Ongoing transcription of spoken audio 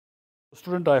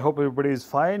Student, I hope everybody is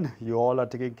fine. You all are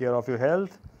taking care of your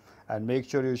health, and make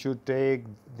sure you should take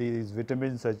these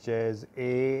vitamins such as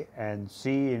A and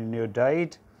C in your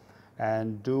diet,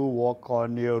 and do walk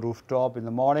on your rooftop in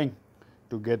the morning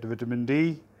to get vitamin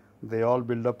D. They all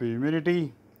build up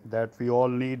immunity that we all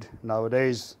need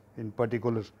nowadays in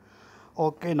particular.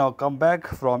 Okay, now come back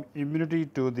from immunity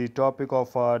to the topic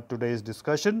of our today's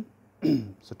discussion.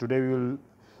 So today we will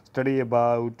study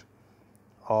about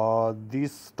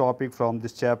this topic from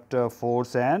this chapter,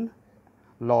 force and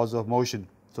laws of motion.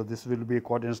 So this will be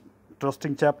quite an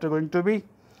interesting chapter going to be.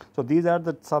 So these are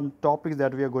the some topics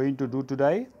that we are going to do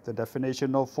today, the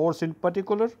definition of force in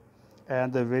particular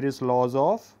and the various laws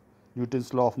of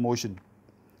Newton's law of motion.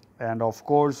 And of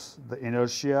course, the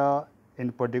inertia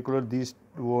in particular, these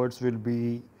words will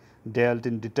be dealt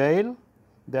in detail.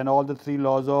 Then all the three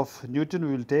laws of Newton,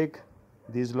 we will take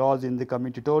these laws in the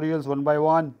coming tutorials one by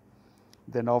one.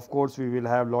 Then of course, we will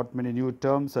have lot many new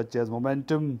terms such as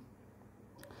momentum.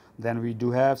 Then we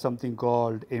do have something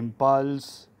called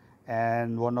impulse,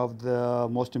 and one of the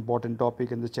most important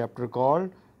topic in the chapter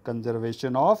called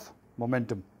conservation of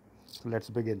momentum. So let's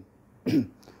begin.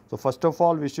 So first of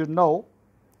all, we should know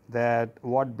that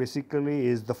what basically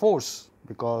is the force,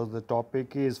 because the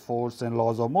topic is force and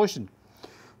laws of motion.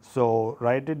 So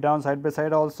write it down side by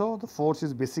side also. The force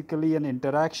is basically an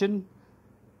interaction.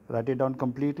 Write it down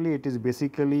completely. It is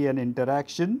basically an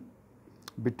interaction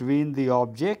between the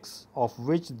objects of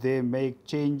which they make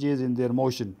changes in their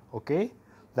motion. Okay,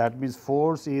 that means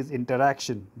force is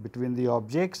interaction between the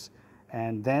objects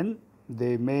and then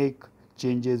they make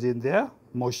changes in their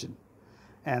motion.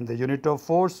 And the unit of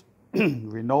force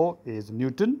we know is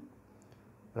Newton.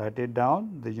 Write it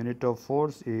down. The unit of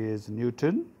force is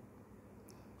Newton.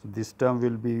 So this term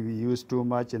will be used too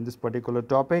much in this particular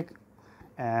topic.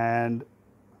 And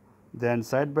then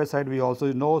side by side we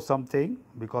also know something,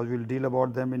 because we will deal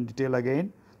about them in detail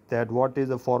again, that what is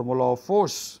the formula of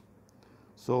force.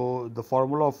 So the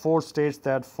formula of force states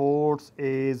that force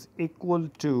is equal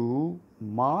to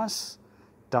mass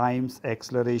times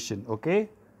acceleration. Okay,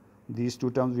 these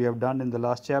two terms we have done in the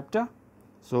last chapter.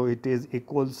 So it is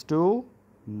equals to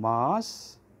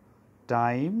mass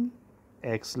time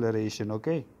acceleration.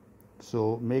 Okay,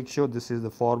 so make sure this is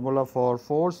the formula for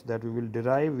force that we will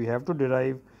derive. We have to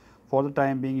derive. For the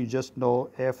time being, you just know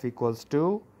F equals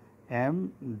to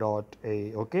m dot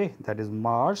a. Okay, that is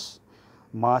mass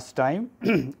time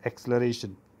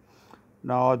acceleration.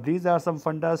 Now these are some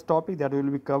fundamental topics that will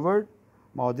be covered.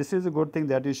 Now this is a good thing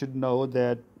that you should know,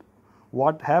 that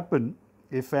what happens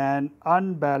if an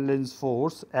unbalanced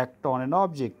force act on an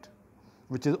object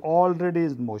which is already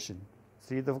in motion.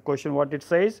 See the question what it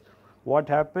says. What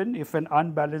happens if an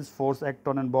unbalanced force act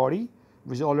on a body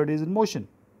which already is in motion?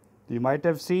 You might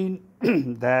have seen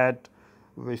that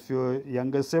if your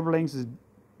younger siblings is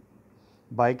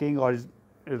biking or is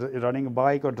running a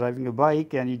bike or driving a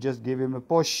bike and you just give him a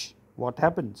push, what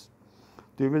happens?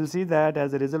 So you will see that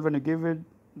as a result, when you give it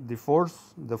the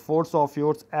force of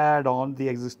yours add on the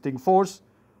existing force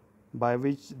by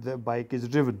which the bike is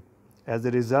driven. As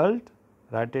a result,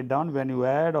 write it down, when you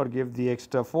add or give the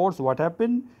extra force, what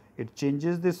happens? It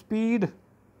changes the speed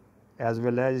as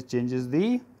well as it changes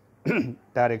the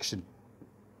direction.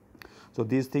 So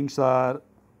these things are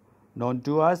known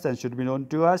to us and should be known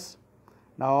to us.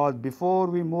 Now before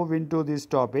we move into this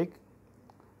topic,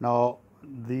 now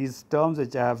these terms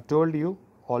which I have told you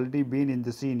already been in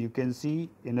the scene. You can see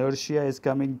inertia is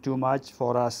coming too much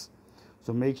for us.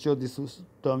 So make sure this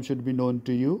term should be known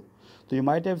to you. So you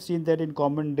might have seen that in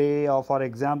common day of our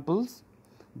examples,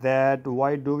 that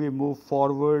why do we move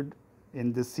forward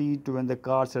in the seat when the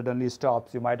car suddenly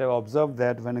stops. You might have observed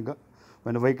that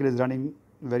when a vehicle is running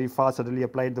very fast, suddenly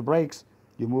applied the brakes,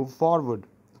 you move forward.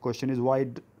 The question is why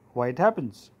it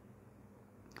happens.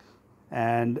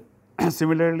 And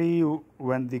similarly,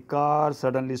 when the car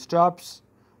suddenly stops,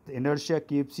 the inertia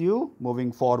keeps you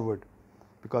moving forward,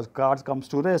 because car comes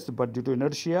to rest, but due to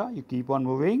inertia you keep on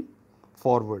moving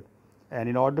forward. And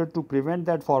in order to prevent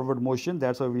that forward motion,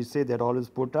 that's why we say that always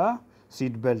put a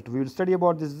seat belt. We will study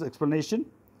about this explanation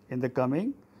in the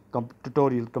coming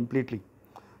tutorial completely.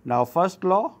 Now first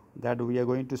law that we are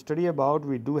going to study about,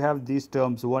 we do have these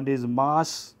terms. One is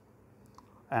mass,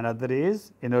 another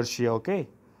is inertia. Okay,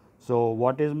 so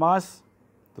what is mass?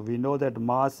 So we know that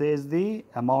mass is the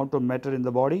amount of matter in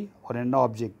the body or in an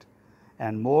object,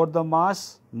 and more the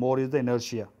mass, more is the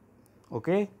inertia.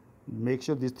 Okay, make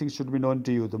sure these things should be known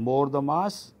to you. The more the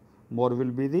mass, more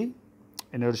will be the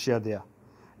inertia there.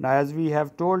 Now as we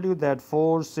have told you that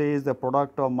force is the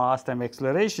product of mass times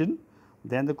acceleration,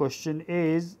 then the question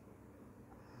is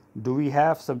Do we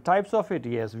have some types of it?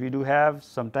 Yes, we do have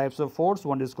some types of force.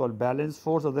 One is called balanced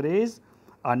force, other is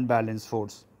unbalanced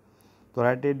force. So,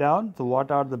 write it down. So,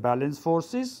 what are the balanced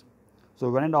forces? So,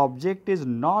 when an object is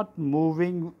not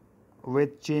moving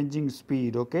with changing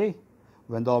speed, okay,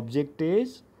 when the object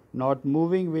is not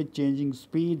moving with changing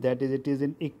speed, that is, it is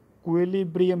in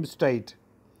equilibrium state.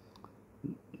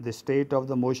 The state of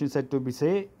the motion is said to be,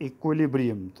 say,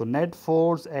 equilibrium. So, net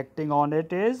force acting on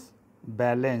it is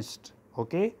balanced,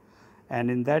 okay, and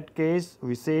in that case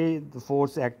we say the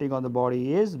force acting on the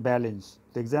body is balanced.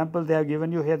 The example they have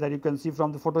given you here, that you can see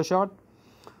from the photo shot,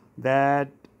 that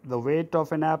the weight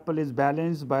of an apple is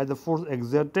balanced by the force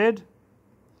exerted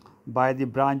by the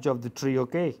branch of the tree,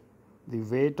 okay. The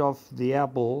weight of the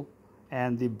apple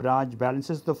and the branch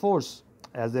balances the force.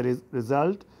 As a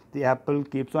result, the apple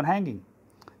keeps on hanging.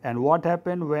 And what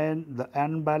happened when the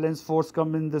unbalanced force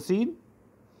comes in the scene?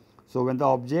 So, when the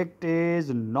object is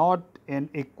not in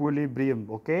equilibrium,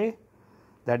 okay,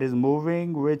 that is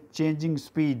moving with changing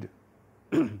speed,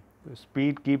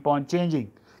 speed keep on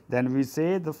changing, then we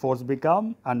say the force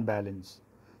become unbalanced.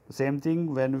 The same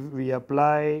thing when we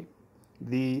apply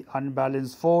the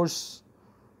unbalanced force,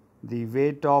 the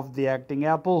weight of the acting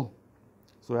apple.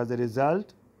 So, as a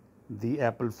result, the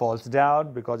apple falls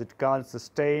down because it can't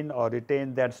sustain or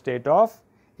retain that state of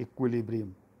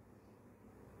equilibrium.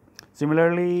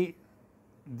 Similarly,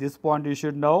 this point you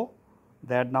should know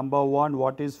that number one,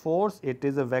 what is force? It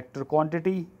is a vector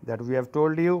quantity that we have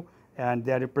told you, and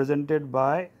they are represented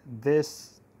by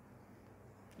this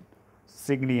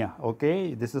signia,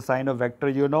 okay. This is sign of vector,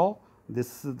 you know.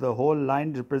 This is the whole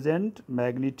line represent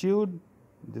magnitude.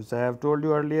 This I have told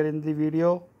you earlier in the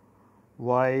video,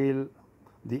 while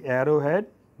the arrowhead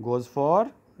goes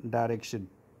for direction.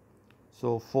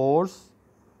 So, force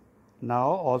now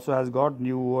also has got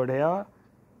new word here,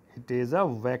 it is a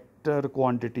vector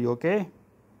quantity, okay.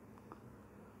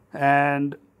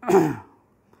 And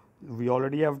we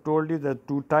already have told you the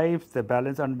two types, the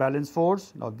balanced, unbalanced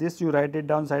force. Now, this you write it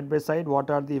down side by side,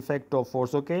 what are the effect of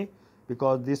force, okay,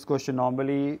 because this question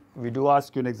normally we do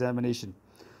ask you in examination.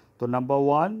 So, number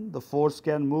one, the force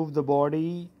can move the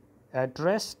body at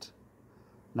rest.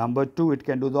 Number two, it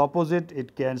can do the opposite,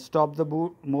 it can stop the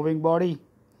moving body,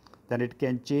 then it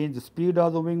can change the speed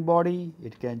of the moving body,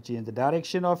 it can change the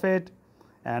direction of it,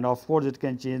 and of course, it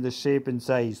can change the shape and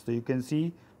size. So, you can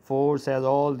see force has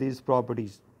all these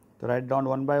properties. So, write down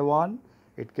one by one,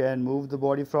 it can move the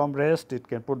body from rest, it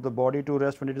can put the body to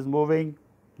rest when it is moving,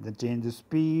 then change the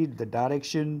speed, the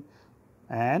direction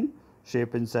and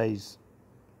shape and size.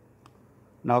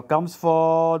 Now, comes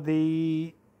for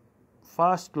the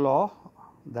first law,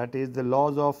 that is the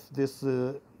laws of this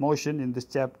motion in this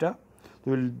chapter.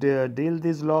 We will deal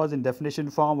these laws in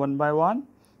definition form one by one.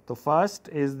 So, first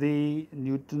is the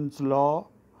Newton's law,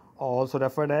 also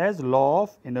referred as law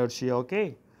of inertia,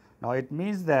 okay. Now, it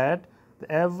means that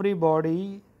every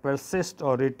body persists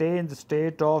or retains the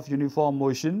state of uniform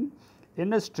motion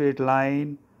in a straight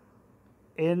line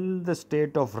in the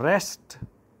state of rest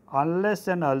unless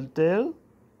and until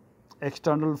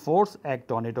external force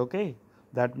act on it, okay.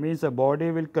 That means a body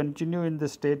will continue in the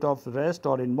state of rest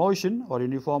or in motion or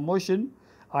uniform motion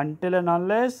until and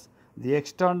unless the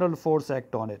external force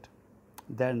act on it.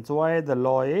 That's why the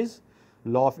law is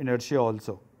law of inertia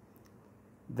also.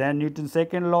 Then Newton's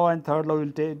second law and third law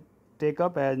will take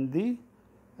up and the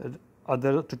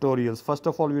other tutorials. First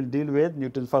of all, we will deal with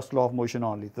Newton's first law of motion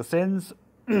only. So, since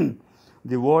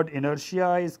the word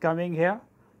inertia is coming here,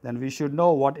 then we should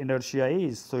know what inertia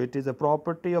is. So, it is a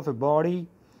property of a body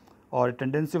or a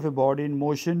tendency of a body in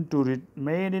motion to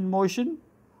remain in motion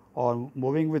or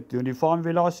moving with uniform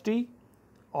velocity,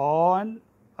 on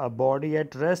a body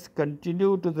at rest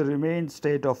continue to the remain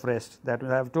state of rest. That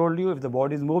I have told you, if the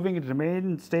body is moving, it remains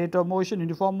in state of motion,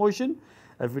 uniform motion.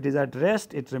 If it is at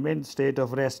rest, it remains state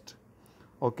of rest,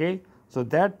 okay. So,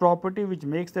 that property which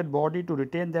makes that body to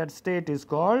retain that state is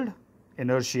called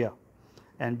inertia,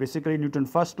 and basically Newton's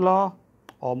first law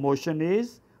of motion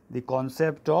is the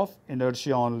concept of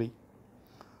inertia only.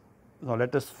 Now,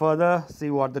 let us further see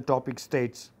what the topic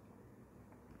states.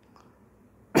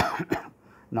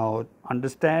 Now,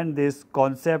 understand this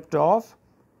concept of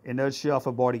inertia of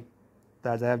a body.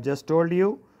 As I have just told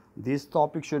you, this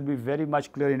topic should be very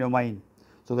much clear in your mind.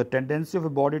 So, the tendency of a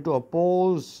body to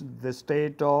oppose the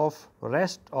state of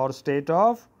rest or state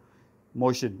of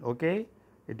motion, okay.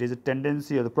 It is a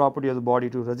tendency or the property of the body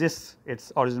to resist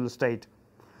its original state,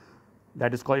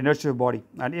 that is called inertia of body.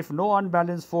 And if no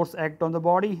unbalanced force act on the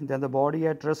body, then the body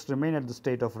at rest remain at the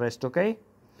state of rest, okay.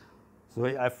 So,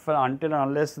 if until and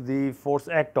unless the force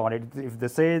act on it, if they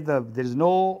say there is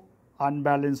no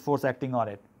unbalanced force acting on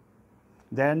it,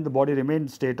 then the body remains in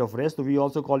state of rest. So, we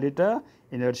also call it a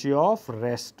inertia of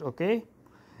rest. Okay.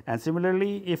 And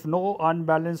similarly, if no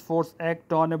unbalanced force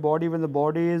act on a body when the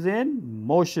body is in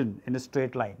motion in a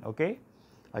straight line. Okay.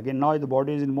 Again, now the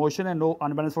body is in motion and no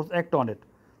unbalanced force act on it,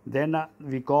 then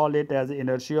we call it as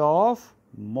inertia of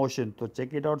motion. So,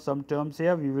 check it out, some terms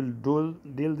here. We will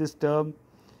deal this term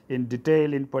in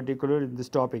detail, in particular in this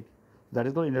topic, that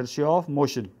is called inertia of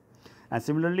motion. And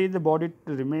similarly, the body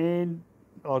to remain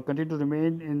or continue to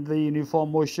remain in the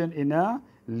uniform motion in a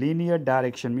linear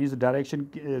direction, means the direction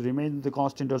remains the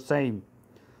constant or same,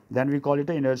 then we call it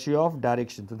a inertia of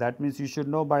direction. So, that means you should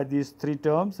know by these three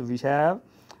terms. We have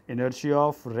inertia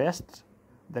of rest,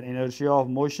 then inertia of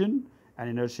motion, and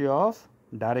inertia of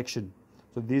direction.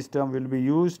 So, these terms will be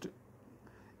used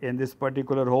in this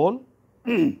particular whole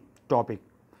topic.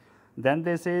 Then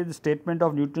they say the statement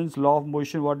of Newton's law of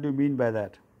motion, what do you mean by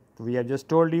that? So, we have just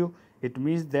told you, it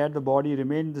means that the body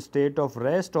remains in the state of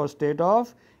rest or state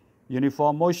of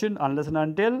uniform motion unless and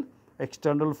until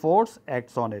external force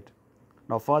acts on it.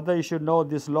 Now, further you should know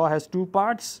this law has two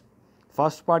parts.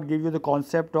 First part give you the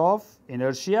concept of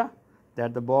inertia,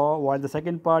 that while the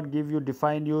second part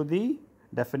define you the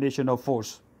definition of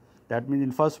force. That means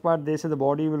in first part they say the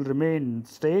body will remain in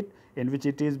state in which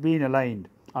it is being aligned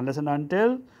unless and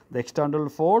until the external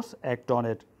force act on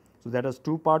it. So, that is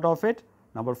two part of it.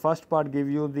 Number first part give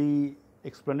you the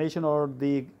explanation or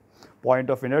the point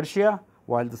of inertia,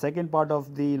 while the second part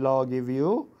of the law give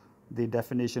you the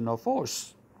definition of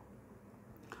force.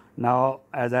 Now,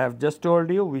 as I have just told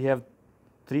you, we have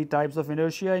three types of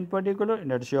inertia in particular: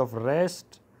 inertia of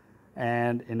rest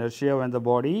and inertia when the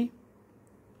body.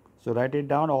 So, write it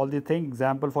down all the things.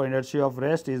 Example for inertia of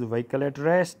rest is vehicle at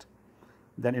rest.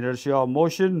 Then inertia of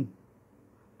motion.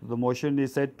 The motion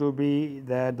is said to be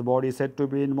that the body is said to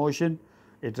be in motion.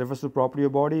 It refers to property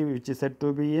of body which is said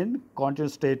to be in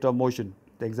constant state of motion.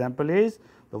 The example is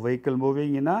the vehicle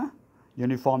moving in a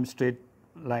uniform straight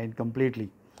line completely.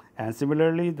 And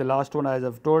similarly, the last one, as I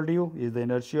have told you, is the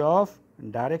inertia of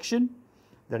direction.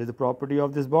 That is the property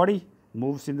of this body,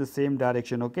 moves in the same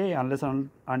direction, okay, unless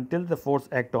until the force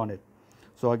act on it.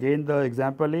 So, again the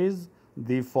example is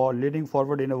the leading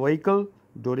forward in a vehicle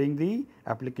during the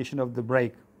application of the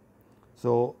brake.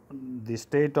 So, the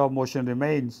state of motion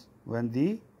remains when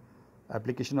the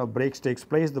application of brakes takes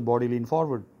place, the body lean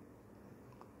forward.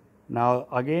 Now,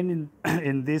 again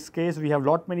in this case we have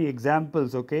lot many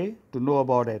examples, okay, to know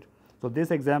about it. So,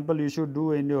 this example you should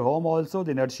do in your home also,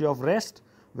 the inertia of rest,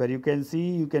 where you can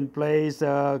see you can place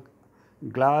a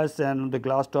glass, and on the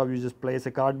glass top you just place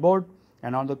a cardboard,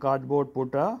 and on the cardboard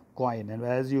put a coin, and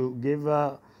as you give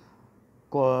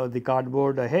the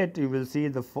cardboard a hit, you will see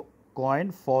the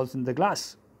coin falls in the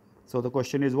glass. So, the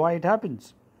question is why it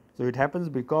happens. So, it happens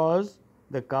because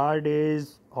the card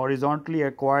is horizontally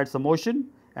acquired some motion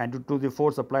and due to the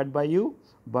force applied by you,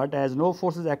 but as no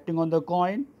force is acting on the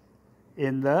coin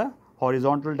in the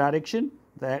horizontal direction,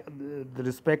 the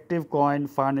respective coin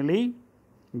finally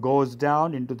goes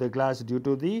down into the glass due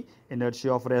to the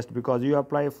inertia of rest, because you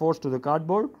apply force to the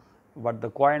cardboard, but the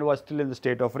coin was still in the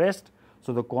state of rest.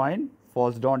 So, the coin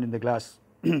falls down in the glass.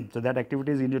 So, that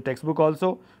activity is in your textbook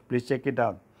also, please check it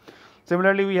out.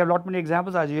 Similarly, we have lot many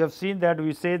examples, as you have seen that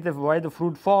we say that why the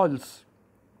fruit falls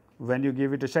when you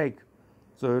give it a shake.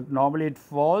 So, normally it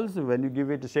falls when you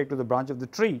give it a shake to the branch of the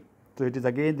tree. So, it is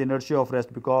again the inertia of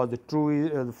rest, because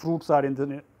the fruits are in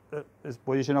the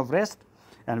position of rest,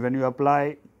 and when you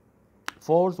apply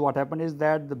force, what happens is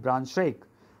that the branch shake,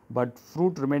 but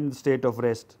fruit remain in the state of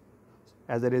rest.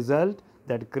 As a result,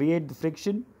 that create the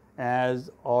friction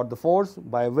or the force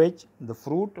by which the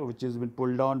fruit, which has been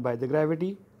pulled down by the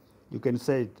gravity, you can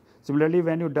say it. Similarly,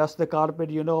 when you dust the carpet,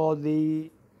 you know the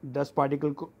dust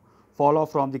particle fall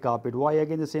off from the carpet. Why?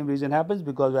 Again the same reason happens,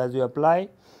 because as you apply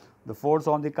the force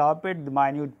on the carpet, the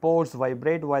minute pores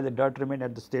vibrate while the dirt remain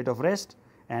at the state of rest,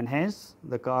 and hence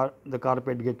the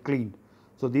carpet get cleaned.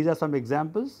 So, these are some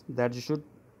examples that you should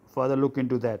further look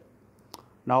into that.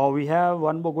 Now, we have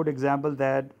one more good example,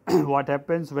 that what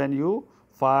happens when you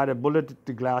fire a bullet at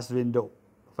the glass window.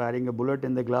 Firing a bullet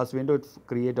in the glass window, it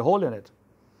create a hole in it.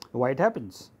 Why it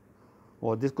happens?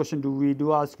 Well, this question we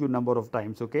do ask you number of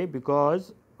times, okay,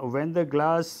 because when the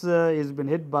glass is been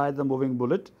hit by the moving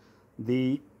bullet,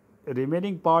 the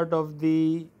remaining part of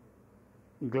the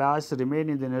glass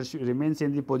remains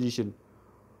in the position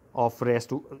of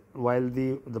rest, while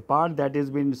the part that is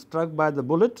being struck by the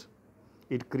bullet,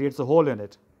 it creates a hole in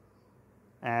it.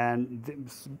 And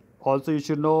also you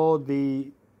should know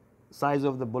the size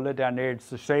of the bullet and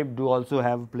its shape do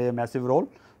also play a massive role.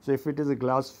 So, if it is a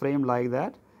glass frame like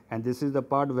that, and this is the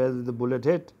part where the bullet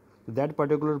hit, That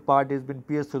particular part has been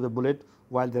pierced through the bullet,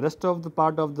 while the rest of the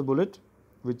part of the bullet,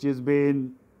 which has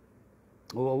been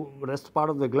rest part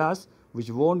of the glass, which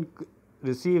won't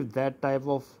receive that type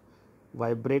of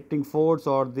vibrating force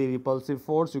or the repulsive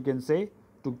force, you can say,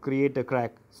 to create a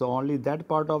crack. So only that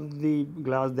part of the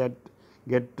glass that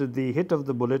get the hit of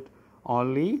the bullet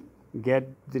only get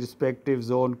the respective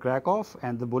zone crack off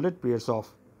and the bullet pierce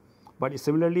off. But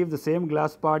similarly, if the same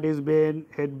glass part is being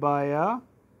hit by a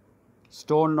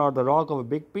stone or the rock of a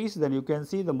big piece, then you can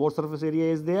see the more surface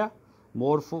area is there,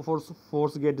 more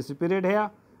force get dissipated here,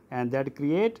 and that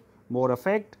create more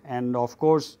effect, and of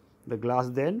course the glass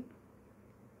then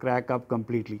crack up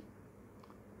completely.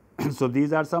 So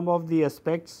these are some of the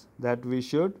aspects that we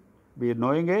should be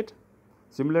knowing it.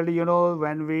 Similarly,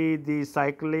 when the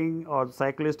cycling or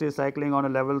cyclist is cycling on a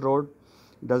level road,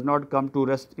 does not come to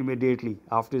rest immediately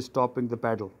after stopping the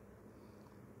pedal.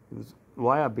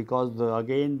 Why? Because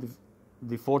again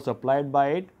the force applied by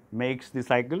it makes the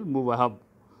cycle move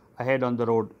ahead on the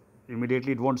road.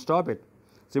 Immediately it won't stop it.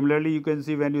 Similarly, you can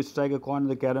see when you strike a coin on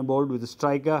the carom board with a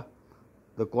striker,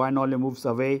 the coin only moves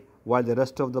away while the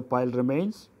rest of the pile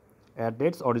remains at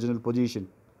its original position.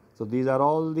 So these are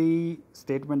all the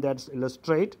statements that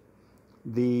illustrate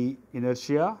the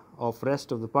inertia of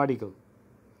rest of the particle.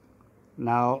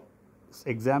 Now,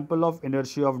 example of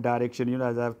inertia of direction,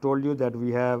 as I have told you that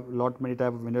we have many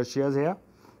type of inertias here.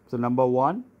 So number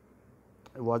one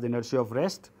was inertia of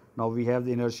rest. Now we have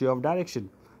the inertia of direction.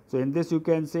 So in this you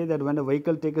can say that when a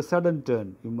vehicle takes a sudden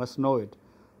turn, you must know it,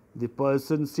 the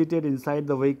person seated inside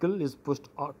the vehicle is pushed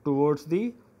towards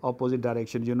the opposite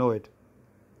direction, you know it.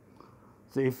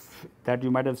 So if that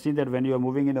you might have seen that when you are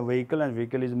moving in a vehicle and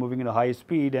vehicle is moving in a high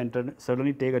speed and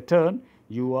suddenly take a turn,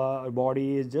 your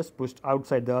body is just pushed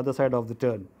outside the other side of the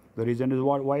turn. The reason is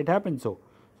why it happens so.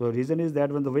 So the reason is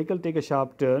that when the vehicle take a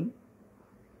sharp turn,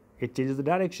 it changes the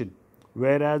direction,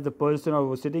 whereas the person who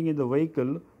was sitting in the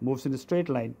vehicle moves in a straight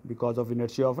line because of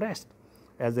inertia of rest.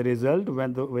 As a result,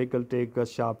 when the vehicle take a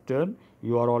sharp turn,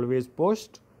 you are always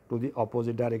pushed to the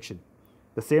opposite direction.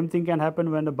 The same thing can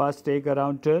happen when a bus take a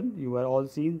round turn. You are all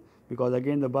seen, because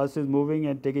again the bus is moving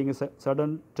and taking a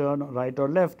sudden turn right or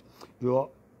left. So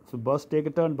bus take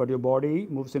a turn, but your body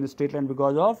moves in a straight line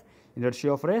because of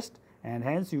inertia of rest, and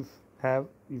hence you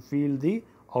feel the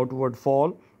outward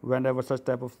fall whenever such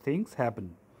type of things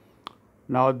happen.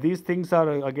 Now these things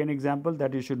are again example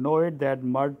that you should know it, that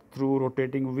mud through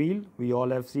rotating wheel, we all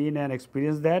have seen and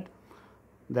experienced that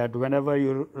whenever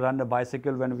you run a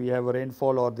bicycle, when we have a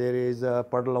rainfall or there is a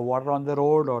puddle of water on the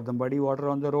road or the muddy water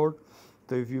on the road,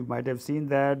 so if you might have seen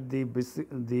that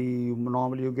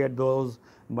normally you get those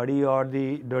muddy or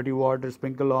the dirty water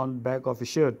sprinkle on back of a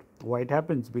shirt. Why it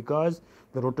happens? Because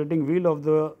the rotating wheel of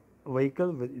the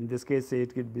vehicle, in this case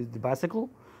it could be the bicycle,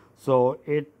 so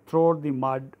it throws the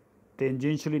mud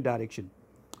tangentially direction,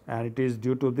 and it is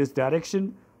due to this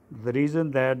direction the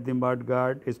reason that the mud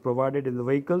guard is provided in the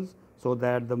vehicles, so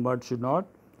that the mud should not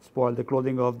spoil the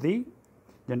clothing of the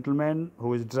gentleman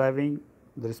who is driving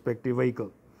the respective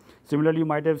vehicle. Similarly, you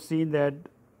might have seen that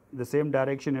the same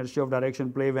direction, inertia of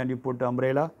direction play when you put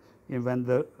umbrella when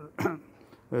the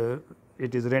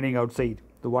it is raining outside.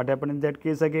 So what happened in that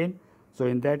case again? So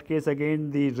in that case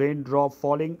again, the raindrop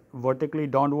falling vertically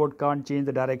downward can't change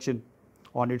the direction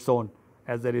on its own.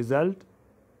 As a result,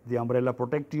 the umbrella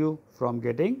protect you from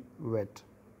getting wet.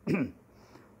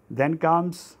 Then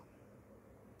comes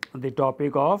the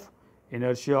topic of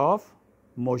inertia of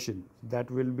motion.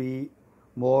 That will be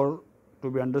more to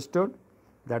be understood,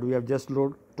 that we have just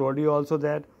told you also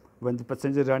that when the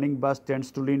passenger running bus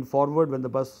tends to lean forward when the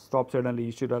bus stops suddenly,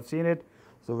 you should have seen it.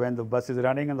 So when the bus is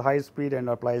running at the high speed and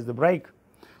applies the brake,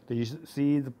 so you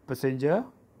see the passenger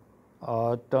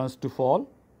turns to fall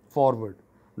forward.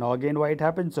 Now again, why it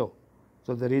happens so?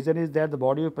 So the reason is that the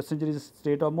body of passenger is in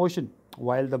state of motion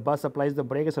while the bus applies the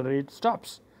brake, suddenly it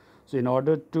stops. So in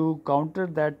order to counter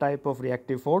that type of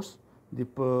reactive force, the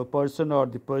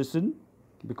person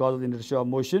because of the inertia of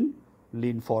motion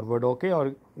lean forward, okay,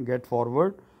 or get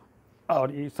forward, or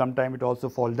sometime it also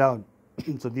fall down.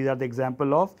 So these are the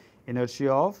example of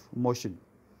inertia of motion.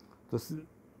 So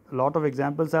a lot of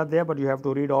examples are there, but you have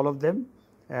to read all of them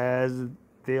as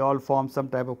they all form some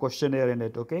type of questionnaire in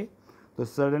it, okay. So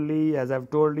suddenly, as I have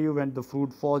told you, when the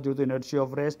fruit falls due to inertia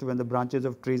of rest, when the branches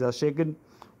of trees are shaken,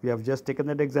 we have just taken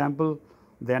that example.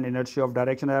 Then inertia of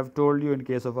direction I have told you in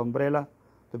case of umbrella.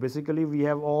 So basically we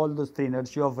have all those three: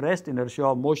 inertia of rest, inertia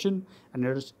of motion,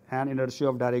 and inertia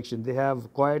of direction. They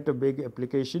have quite a big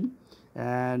application,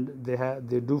 and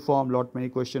they do form many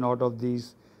questions out of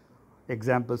these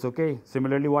examples. Okay.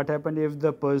 Similarly, what happened if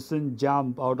the person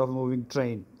jump out of a moving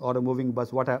train or a moving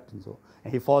bus? What happens? So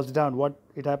he falls down. What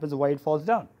it happens? Why it falls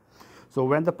down? So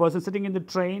when the person sitting in the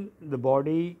train, the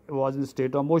body was in a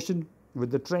state of motion with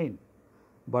the train,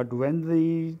 but when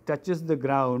the touches the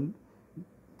ground,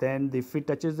 then the feet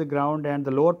touches the ground and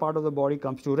the lower part of the body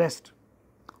comes to rest,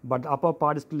 but the upper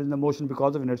part is still in the motion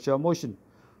because of inertia of motion.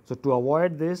 So to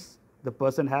avoid this, the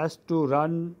person has to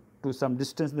run to some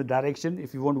distance in the direction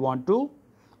if you won't want to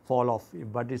fall off.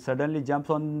 But he suddenly jumps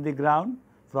on the ground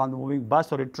from the moving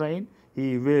bus or a train,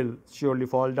 he will surely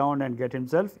fall down and get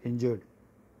himself injured.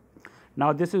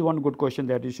 Now, this is one good question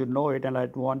that you should know it, and I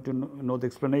want to know the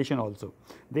explanation also.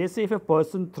 They say if a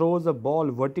person throws a ball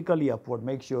vertically upward,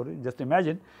 make sure, just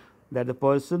imagine that the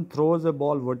person throws a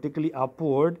ball vertically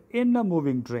upward in a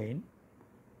moving train,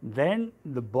 then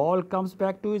the ball comes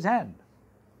back to his hand.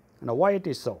 Now, why it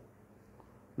is so?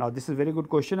 Now, this is a very good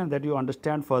question, and that you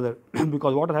understand further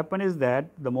because what happened is that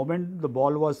the moment the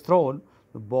ball was thrown,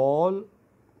 the ball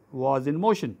was in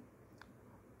motion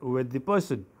with the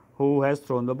person who has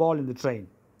thrown the ball in the train,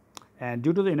 and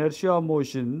due to the inertia of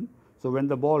motion, so when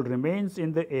the ball remains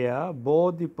in the air,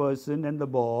 both the person and the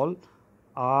ball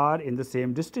are in the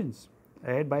same distance,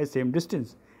 right, by same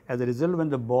distance. As a result, when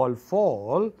the ball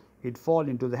fall, it fall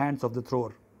into the hands of the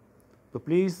thrower. So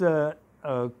please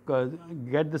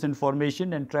get this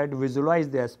information and try to visualize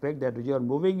the aspect that you are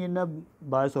moving in a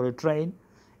bus or a train,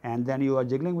 and then you are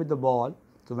jiggling with the ball.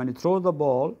 So when you throw the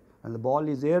ball and the ball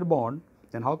is airborne,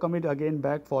 then how come it again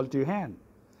back fall to your hand?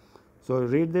 So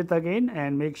read it again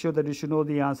and make sure that you should know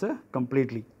the answer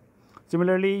completely.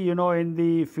 Similarly, you know, in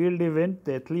the field event,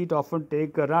 the athlete often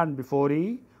take a run before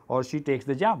he or she takes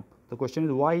the jump. The question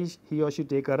is why he or she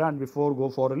take a run before go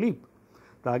for a leap.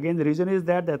 So again, the reason is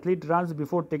that the athlete runs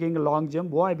before taking a long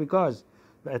jump. Why? Because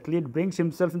the athlete brings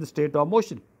himself in the state of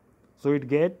motion. So it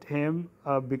get him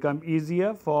become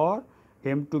easier for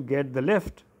him to get the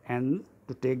lift and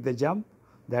to take the jump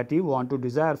that he want to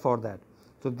desire for that.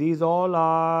 So these all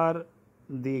are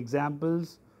the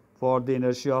examples for the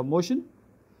inertia of motion,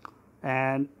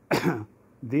 and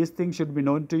these things should be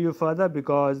known to you further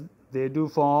because they do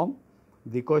form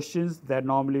the questions that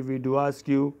normally we do ask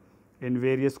you in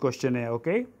various questionnaire.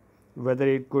 Okay, whether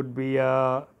it could be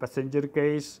a passenger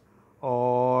case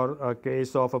or a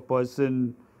case of a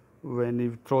person when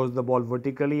he throws the ball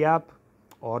vertically up,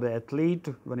 or the athlete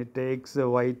when he takes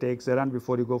why he takes a run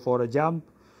before he go for a jump,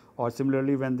 or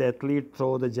similarly when the athlete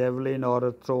throw the javelin or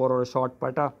a thrower or a shot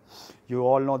putter. You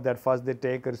all know that first they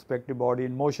take a respective body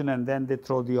in motion and then they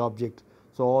throw the object.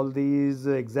 So all these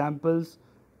examples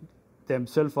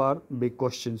themselves are big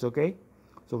questions. Okay,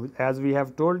 so as we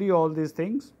have told you all these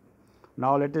things,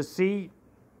 now let us see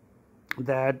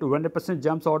that when a person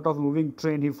jumps out of a moving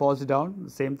train, he falls down.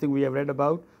 The same thing we have read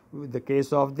about with the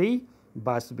case of the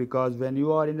bus, because when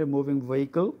you are in a moving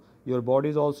vehicle, your body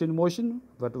is also in motion,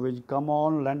 but when you come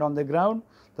on, land on the ground,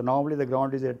 so normally the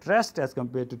ground is at rest as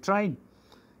compared to train,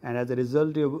 and as a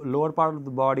result, your lower part of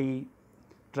the body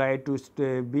try to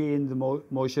be in the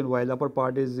motion while the upper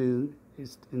part is in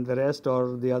the rest,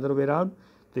 or the other way around.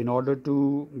 So in order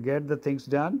to get the things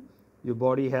done, your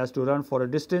body has to run for a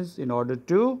distance in order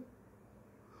to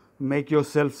make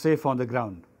yourself safe on the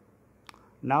ground.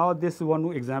 Now, this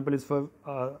one example is for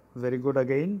very good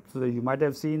again. So, you might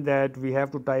have seen that we have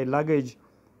to tie luggage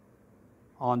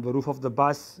on the roof of the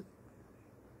bus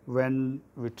when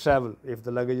we travel. If the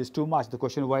luggage is too much, the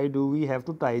question, why do we have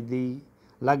to tie the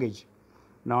luggage?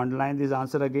 Now, underline this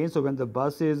answer again. So, when the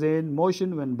bus is in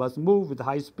motion, when bus move with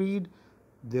high speed,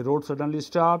 the road suddenly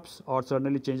stops or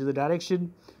suddenly changes the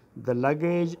direction. The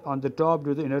luggage on the top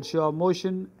due to the inertia of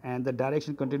motion, and the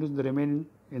direction continues to remain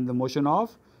in the motion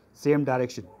of same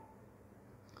direction.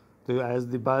 So as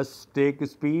the bus take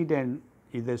speed and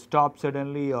either stop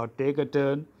suddenly or take a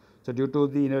turn, so due to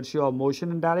the inertia of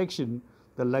motion and direction,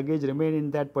 the luggage remain in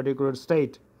that particular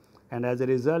state, and as a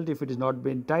result, if it is not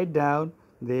been tied down,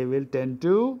 they will tend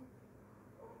to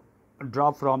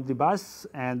drop from the bus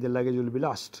and the luggage will be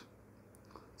lost.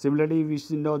 Similarly, we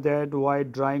should know that why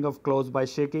drying of clothes by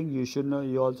shaking. You should know,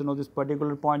 you also know this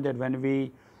particular point, that when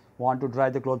we want to dry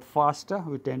the cloth faster,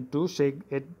 we tend to shake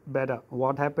it better.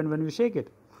 What happens when we shake it?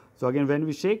 So again, when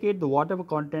we shake it, the whatever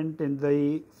content in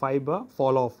the fiber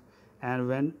fall off, and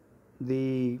when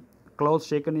the cloth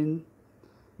shaken in,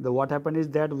 the what happens is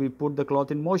that we put the cloth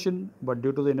in motion, but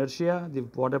due to the inertia, the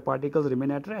water particles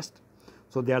remain at rest.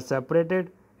 So they are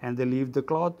separated and they leave the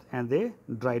cloth and they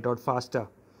dry it out faster.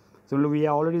 Similarly, we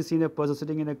have already seen a person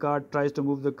sitting in a car tries to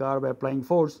move the car by applying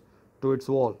force to its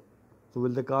wall. So will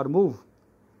the car move?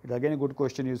 It's again a good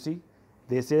question. You see,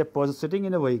 they say a person sitting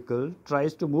in a vehicle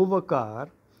tries to move a car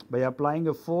by applying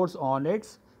a force on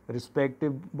its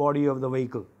respective body of the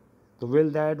vehicle. So, will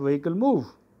that vehicle move?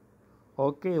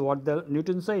 Okay, what the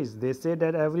Newton says? They say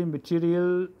that every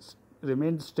material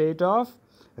remains state of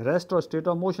rest or state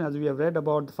of motion, as we have read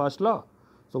about the first law.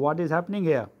 So, what is happening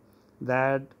here?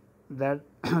 That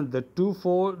the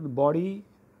two-fold body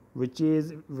which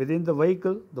is within the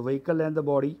vehicle and the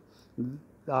body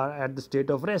are at the state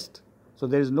of rest. So,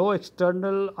 there is no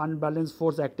external unbalanced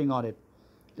force acting on it.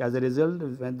 As a result,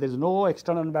 when there is no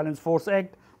external unbalanced force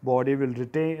act, body will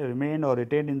remain or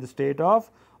retain in the state of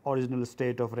original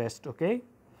state of rest. Okay.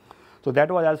 So,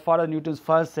 that was as far as Newton's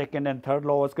first, second and third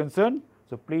law was concerned.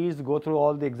 So, please go through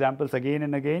all the examples again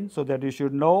and again, so that you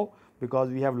should know, because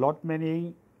we have lot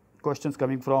many questions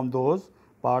coming from those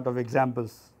part of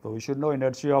examples. So, we should know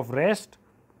inertia of rest,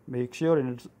 make sure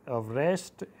inertia of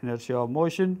rest, inertia of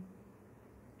motion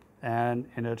and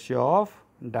inertia of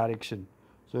direction.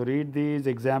 So, read these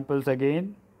examples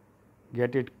again,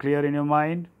 get it clear in your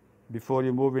mind before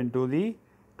you move into the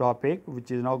topic which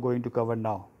is now going to cover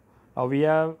now. Now, we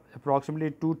have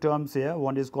approximately two terms here,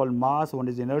 one is called mass, one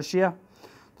is inertia.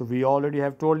 So, we already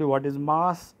have told you what is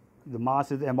mass. The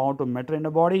mass is the amount of matter in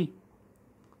a body.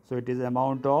 So, it is the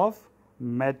amount of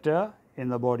matter in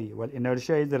the body, while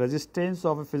inertia is the resistance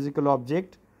of a physical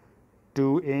object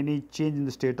to any change in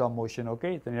the state of motion.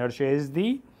 Okay. So, inertia is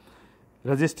the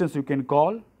resistance you can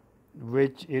call,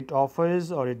 which it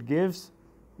offers or it gives,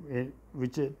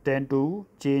 which tend to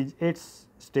change its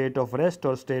state of rest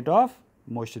or state of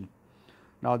motion.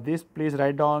 Now, this please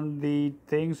write down the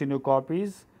things in your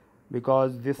copies,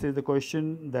 because this is the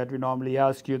question that we normally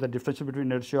ask you, the difference between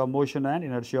inertia of motion and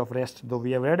inertia of rest, though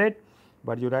we have read it,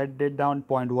 but you write it down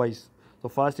point wise. So,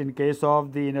 first in case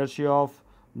of the inertia of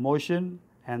motion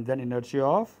and then inertia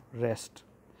of rest.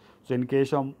 So, in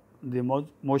case of the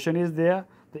motion is there,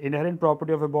 the inherent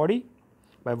property of a body,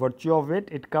 by virtue of it,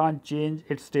 it can't change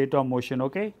its state of motion.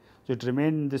 Okay. So, it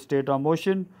remains in the state of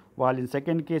motion, while in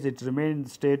second case it remains in the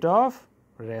state of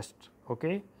rest.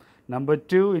 Okay. Number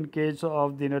 2, in case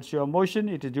of the inertia of motion,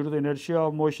 it is due to the inertia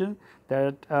of motion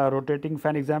that rotating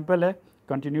fan example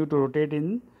continue to rotate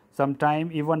in some time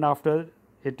even after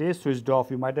it is switched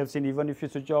off. You might have seen, even if you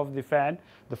switch off the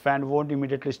fan won't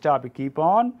immediately stop, it keep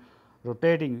on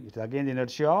rotating. It is again the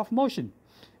inertia of motion.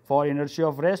 For inertia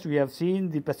of rest, we have seen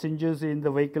the passengers in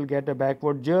the vehicle get a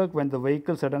backward jerk when the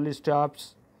vehicle suddenly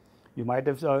stops. You might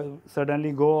have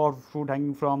suddenly go, or fruit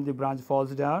hanging from the branch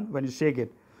falls down when you shake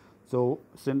it. So,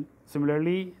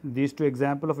 similarly, these two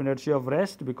examples of inertia of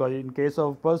rest, because in case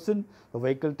of person, the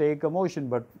vehicle take a motion,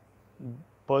 but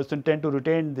person tend to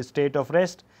retain the state of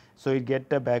rest. So, it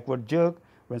get a backward jerk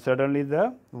when suddenly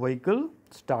the vehicle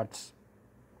starts.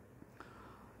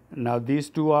 Now, these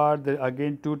two are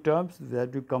again two terms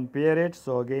that you compare it.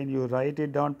 So, again you write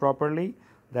it down properly,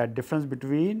 that difference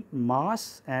between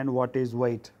mass and what is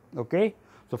weight. Okay.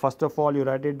 So, first of all you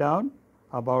write it down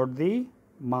about the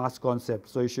mass concept.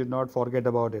 So, you should not forget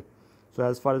about it. So,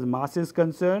 as far as mass is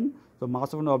concerned, so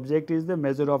mass of an object is the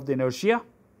measure of the inertia,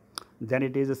 then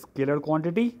it is a scalar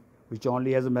quantity which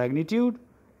only has a magnitude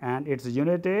and its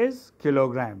unit is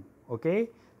kilogram. Okay.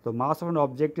 So, mass of an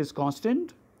object is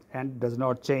constant and does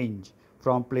not change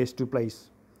from place to place,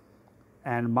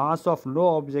 and mass of no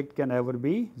object can ever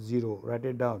be 0. Write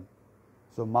it down.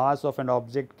 So, mass of an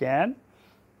object can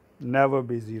never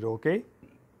be 0. Okay.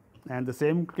 And the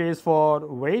same case for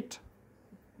weight.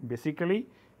 Basically,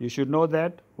 you should know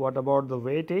that what about the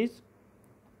weight is.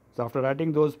 So, after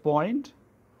writing those points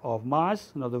of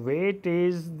mass, now the weight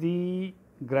is the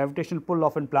gravitational pull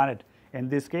of a planet. In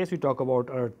this case, we talk about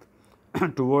Earth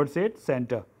towards its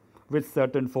center with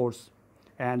certain force,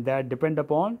 and that depend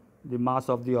upon the mass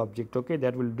of the object. Okay.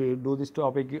 That will do this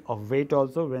topic of weight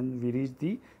also when we reach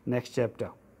the next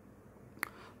chapter.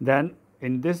 Then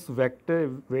in this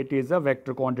vector, weight is a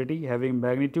vector quantity having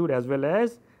magnitude as well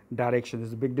as direction. There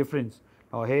is a big difference.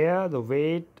 Now, here the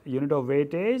weight, unit of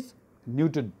weight is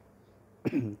Newton.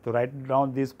 So, write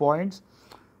down these points.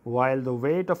 While the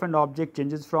weight of an object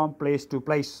changes from place to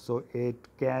place, so it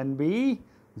can be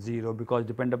 0 because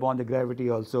depend upon the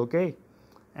gravity also. Okay.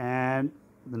 And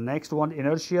the next one,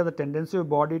 inertia, the tendency of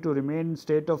body to remain in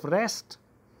state of rest,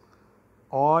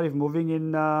 or if moving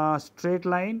in a straight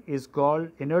line, is called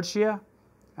inertia,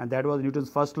 and that was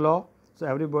Newton's first law. So,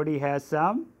 everybody has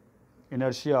some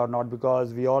inertia or not,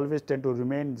 because we always tend to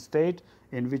remain in the state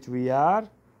in which we are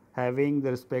having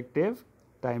the respective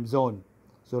time zone.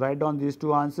 So, write down these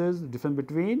two answers, difference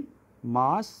between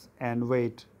mass and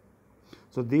weight.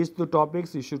 So, these two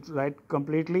topics you should write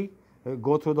completely,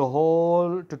 go through the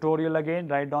whole tutorial again,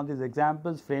 write down these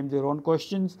examples, frame your own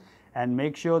questions, and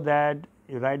make sure that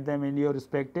you write them in your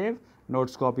respective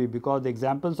notes copy, because the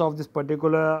examples of this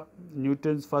particular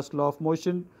Newton's first law of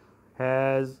motion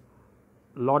has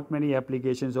lot many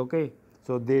applications. Okay,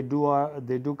 so they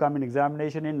do come in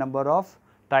examination in number of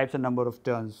types and number of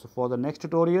turns. So for the next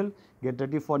tutorial, get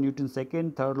ready for Newton's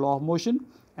second, third law of motion,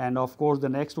 and of course the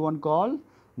next one called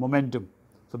momentum.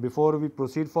 So before we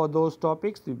proceed for those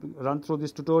topics, we run through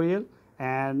this tutorial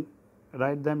and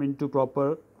write them into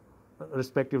proper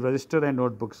respective register and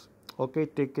notebooks. Okay,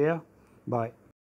 take care. Bye.